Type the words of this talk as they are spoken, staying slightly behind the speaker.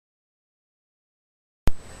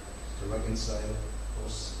reconcile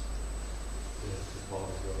us to God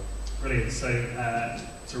as well. Brilliant. So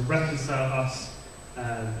to reconcile us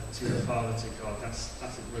to the Father, to God. That's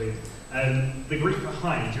brilliant. The group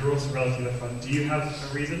behind, you're also relatively at the front. Do you have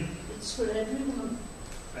a reason? It's for everyone.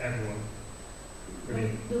 For everyone.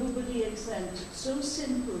 Brilliant. Nobody exempt. It's so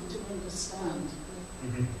simple to understand.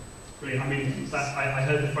 Mm-hmm. Brilliant. I mean, I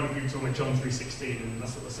heard the front group talking about John 3:16, and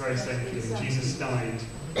that's what the very same thing. Exactly. Jesus died.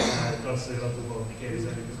 God so loved the world, He gave His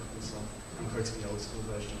only begotten Son. I'm quoting the old school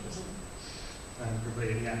version of this.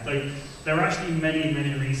 Brilliant, yeah. Though there are actually many,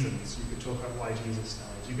 many reasons you could talk about why Jesus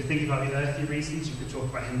died. You could think about the earthly reasons. You could talk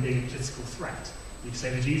about Him being a political threat. You could say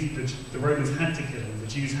the Romans had to kill Him. The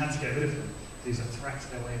Jews had to get rid of Him. He was a threat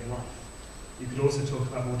to their way of life. You could also talk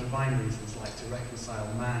about more divine reasons, like to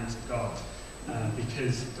reconcile man to God,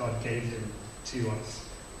 because God gave Him to us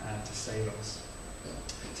to save us.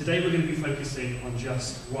 Today we're going to be focusing on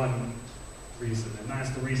just one reason, and that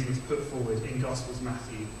is the reason that's put forward in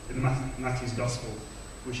Matthew's Gospel,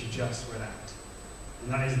 which you just read out.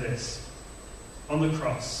 And that is this. On the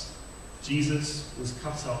cross, Jesus was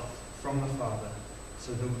cut off from the Father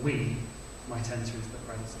so that we might enter into the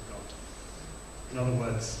presence of God. In other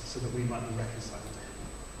words, so that we might be reconciled to Him.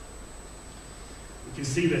 We can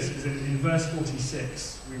see this because in verse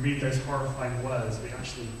 46, we read those horrifying words which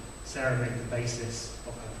actually Sarah made the basis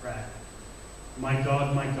of her prayer. My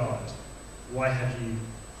God, why have you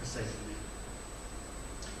forsaken me?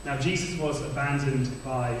 Now, Jesus was abandoned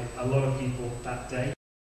by a lot of people that day.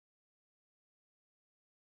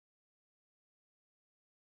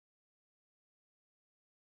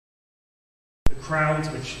 The crowds,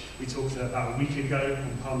 which we talked about a week ago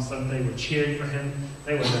on Palm Sunday, were cheering for Him.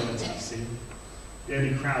 They were nowhere to be seen. The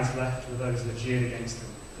only crowds left were those that jeered against Him,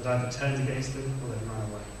 that either turned against Him or they ran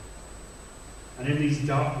away. And in these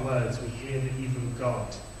dark words, we hear that even God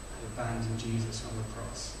had abandoned Jesus on the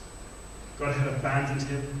cross. God had abandoned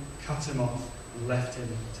Him, cut Him off, and left Him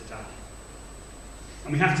to die.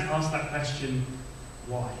 And we have to ask that question,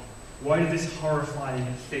 why? Why did this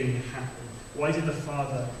horrifying thing happen? Why did the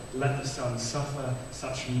Father let the Son suffer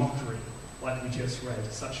such mockery, like we just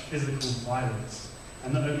read, such physical violence?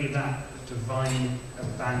 And not only that, but divine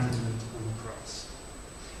abandonment on the cross.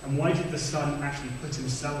 And why did the Son actually put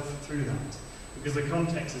Himself through that? Because the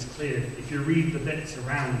context is clear. If you read the bits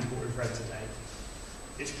around what we've read today,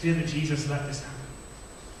 it's clear that Jesus let this happen.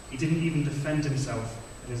 He didn't even defend Himself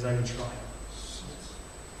at His own trial.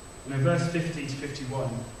 And in verse 50 to 51,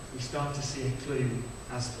 we start to see a clue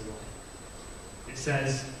as to why. It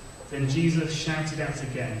says, Then Jesus shouted out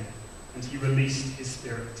again, and He released His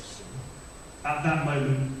Spirit. At that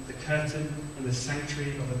moment, the curtain in the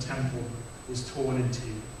sanctuary of the temple was torn in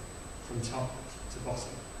two, from top to bottom.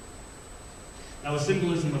 Now, the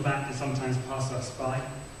symbolism of that can sometimes pass us by,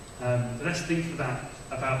 but let's think about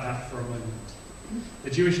that for a moment. The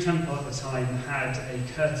Jewish temple at the time had a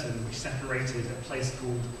curtain which separated a place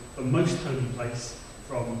called the Most Holy Place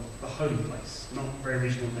from the Holy Place. Not very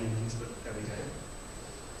original namings, but there we go.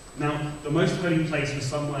 Now, the Most Holy Place was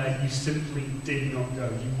somewhere you simply did not go.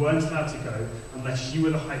 You weren't allowed to go unless you were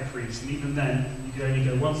the high priest, and even then, you could only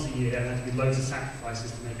go once a year, and there had to be loads of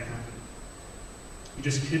sacrifices to make it happen. You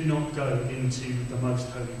just could not go into the Most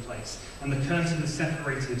Holy Place. And the curtain that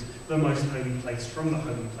separated the Most Holy Place from the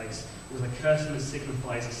Holy Place was a curtain that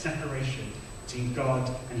signifies a separation between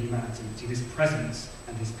God and humanity, between His presence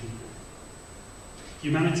and His people.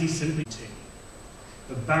 Humanity simply too.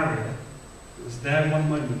 The barrier that was there one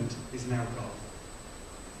moment is now gone.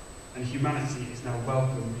 And humanity is now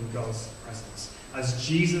welcome in God's presence. As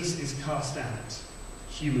Jesus is cast out,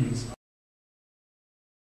 humans are.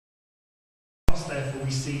 Therefore,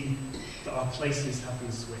 we see that our places have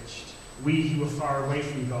been switched. We who were far away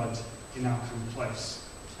from God can now come close.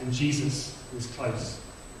 And Jesus, who is close,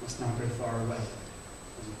 must now go far away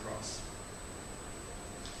on the cross.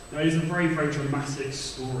 Now, it is a very, very dramatic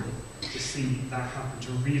story to see that happen,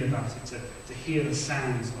 to read about it, to hear the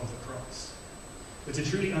sounds of the cross. But to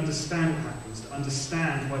truly understand what happens, to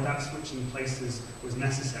understand why that switching places was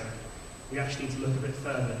necessary, we actually need to look a bit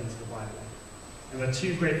further into the Bible. And there are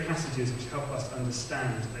two great passages which help us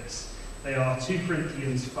understand this. They are 2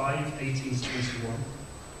 Corinthians 5, 18 to 21,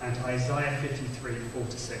 and Isaiah 53, 4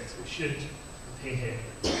 to 6, which should appear here.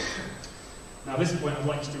 Now, at this point, I'd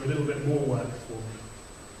like to do a little bit more work for me.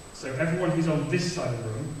 So everyone who's on this side of the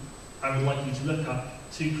room, I would like you to look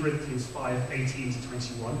up 2 Corinthians 5, 18 to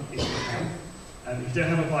 21, if you can. If you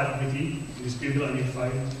don't have a Bible with you, you can just Google it on your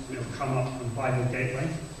phone, and it will come up on Bible Gateway.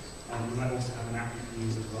 We might also have an app you can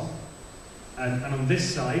use as well. And on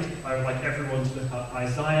this side, I would like everyone to look up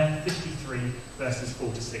Isaiah 53, verses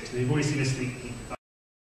 4 to 6. Now, you've already seen a sneak peek.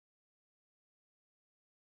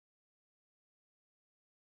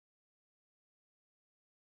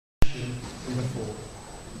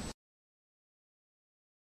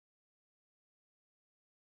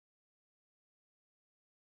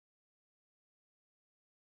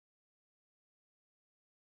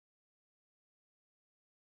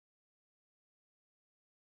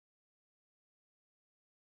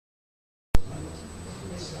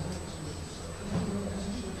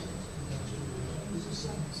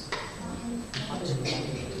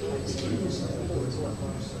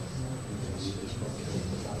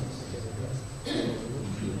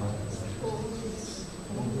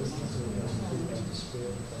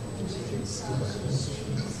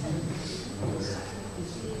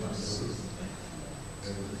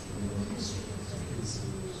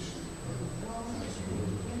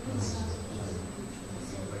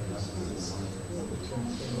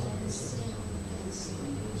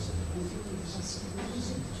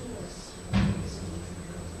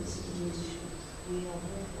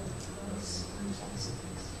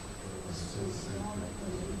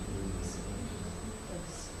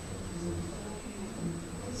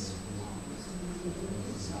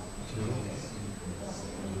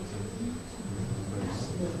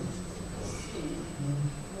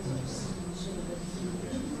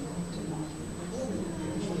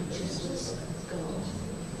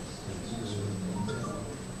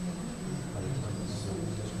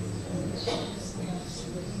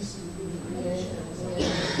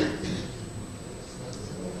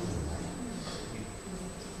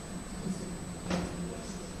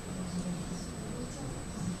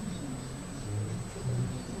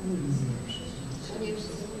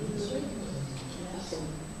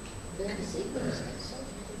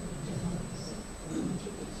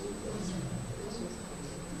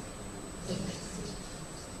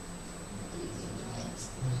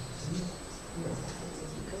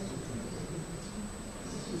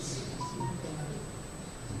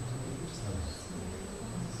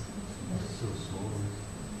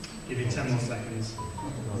 Give you 10 more seconds.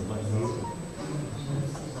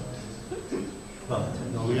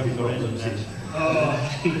 No, we haven't got it yet.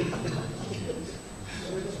 Oh.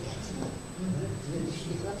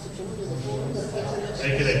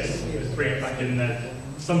 Take it, let's bring it back in there.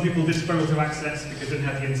 Some people did struggle to access because they didn't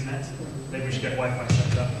have the internet. Maybe we should get Wi-Fi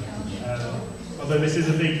set up. Although this is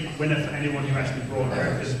a big winner for anyone who actually brought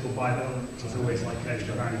their physical Bible, which is always like an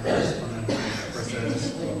extra round for a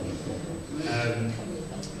service.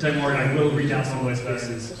 Don't worry, I will read out some of those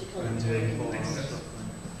verses when I'm doing things.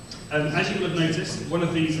 As you will have noticed, one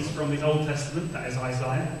of these is from the Old Testament, that is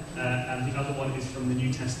Isaiah, and the other one is from the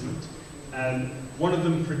New Testament. One of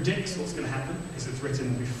them predicts what's going to happen, because it's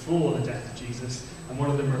written before the death of Jesus, and one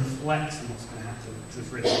of them reflects on what's going to happen, because it's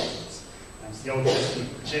written afterwards. So the Old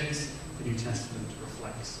Testament predicts, the New Testament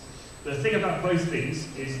reflects. The thing about both these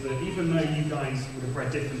is that even though you guys would have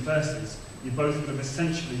read different verses, you both would have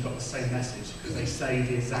essentially got the same message, because they say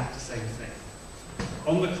the exact same thing.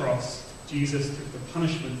 On the cross, Jesus took the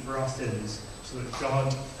punishment for our sins so that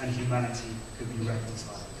God and humanity could be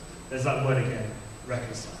reconciled. There's that word again,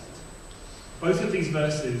 reconciled. Both of these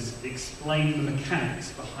verses explain the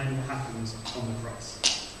mechanics behind what happens on the cross.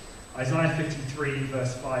 Isaiah 53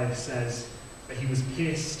 verse 5 says that he was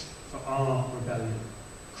pierced for our rebellion,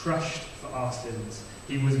 crushed for our sins.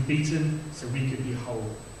 He was beaten so we could be whole.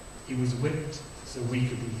 He was whipped so we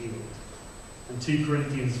could be healed. And 2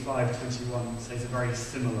 Corinthians 5:21 says a very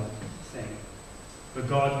similar thing. But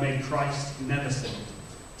God made Christ who never sinned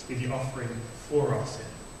to be the offering for our sin,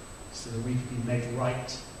 so that we could be made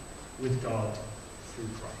right with God through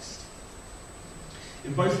Christ.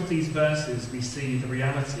 In both of these verses, we see the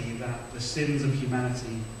reality that the sins of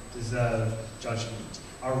humanity deserve judgment.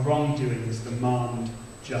 Our wrongdoings demand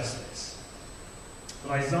justice.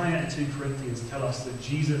 But Isaiah and 2 Corinthians tell us that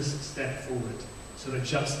Jesus stepped forward so that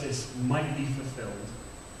justice might be fulfilled,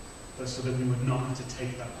 but so that we would not have to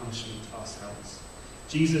take that punishment ourselves.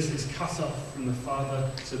 Jesus is cut off from the Father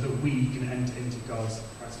so that we can enter into God's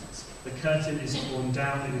presence. The curtain is torn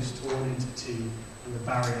down, it is torn into two, and the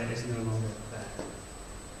barrier is no longer there.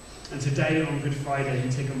 And today, on Good Friday, we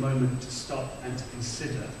take a moment to stop and to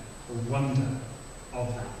consider the wonder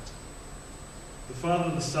of that. The Father,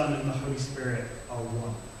 the Son, and the Holy Spirit are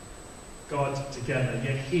one. God together,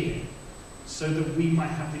 yet here, so that we might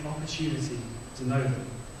have the opportunity to know them.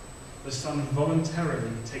 The Son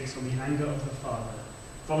voluntarily takes on the anger of the Father,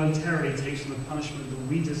 voluntarily takes on the punishment that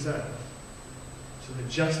we deserve, so that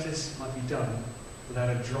justice might be done without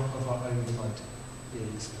a drop of our own blood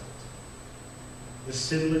being spilled. The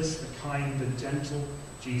sinless, the kind, the gentle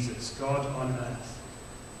Jesus, God on earth,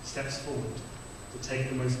 steps forward to take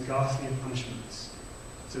the most ghastly of punishments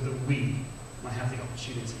so that we might have the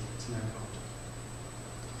opportunity to know God.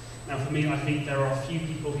 Now for me, I think there are a few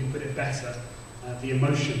people who put it better, the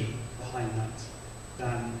emotion behind that,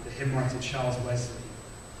 than the hymn writer Charles Wesley,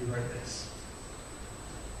 who wrote this.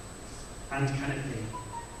 And can it be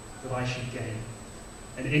that I should gain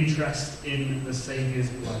an interest in the Saviour's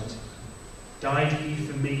blood? Died he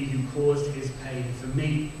for me who caused his pain, for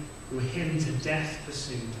me who him to death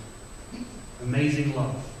pursued. Amazing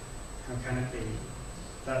love, how can it be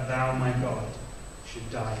that thou, my God, should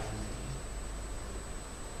die for me.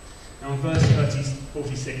 Now in verse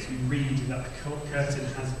 46 we read that the curtain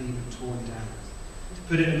has been torn down. To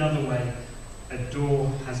put it another way, a door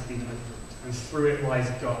has been opened, and through it lies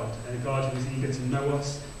God, and a God who is eager to know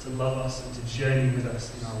us, to love us, and to journey with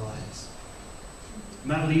us in our lives.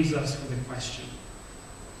 And that leaves us with a question.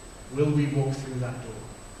 Will we walk through that door?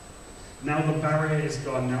 Now the barrier is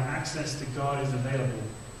gone, now access to God is available.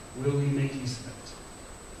 Will we make use of it?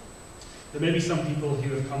 There may be some people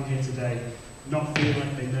who have come here today not feeling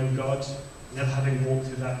like they know God, never having walked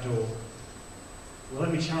through that door. Well,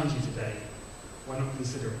 let me challenge you today. Why not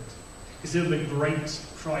consider it? Consider the great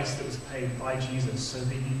price that was paid by Jesus so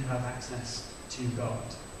that you can have access to God.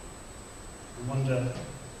 And wonder,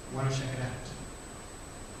 why not check it out?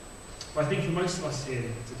 But I think for most of us here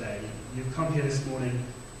today, you've come here this morning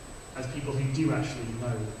as people who do actually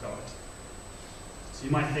know God. So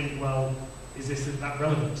you might think, well, is that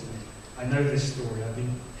relevant to me? I know this story. I've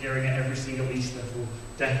been hearing it every single Easter for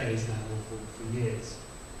decades now, or for years.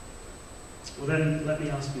 Well then, let me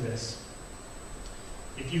ask you this.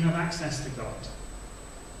 If you have access to God,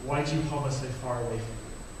 why do you hover so far away from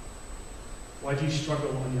Him? Why do you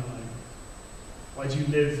struggle on your own? Why do you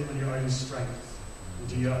live on your own strength and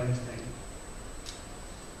do your own thing?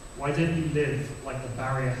 Why don't you live like the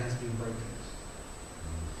barrier has been broken?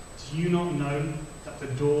 Do you not know that the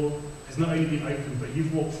door has not only been opened, but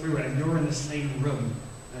you've walked through it and you're in the same room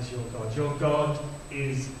as your God? Your God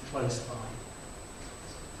is close by.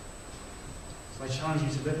 So I challenge you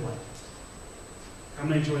to live like it.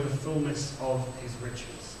 Come and enjoy the fullness of His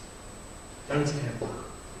riches. Go to Him,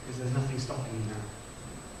 because there's nothing stopping you now.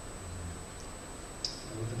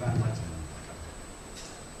 And with the band lights on.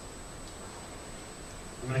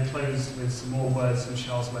 I'm going to close with some more words from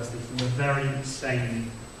Charles Wesley from the very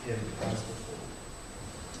same hymn as before.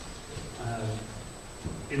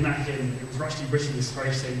 In that hymn, it was actually written this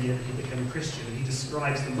very same year that he became a Christian, and he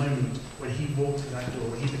describes the moment when he walked through that door,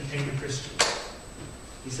 when he became a Christian.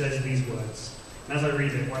 He says these words, and as I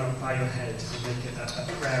read it, why not bow your head and make it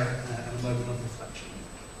a prayer and a moment of reflection.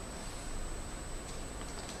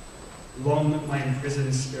 Long my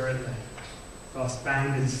imprisoned spirit lay, fast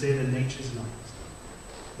bound in sin and nature's night.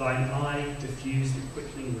 Thine eye diffused the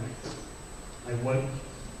quickening ray. I woke,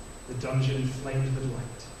 the dungeon flamed with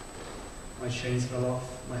light. My chains fell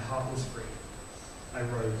off, my heart was free. I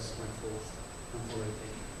rose, went forth, and followed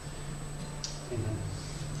thee. Amen.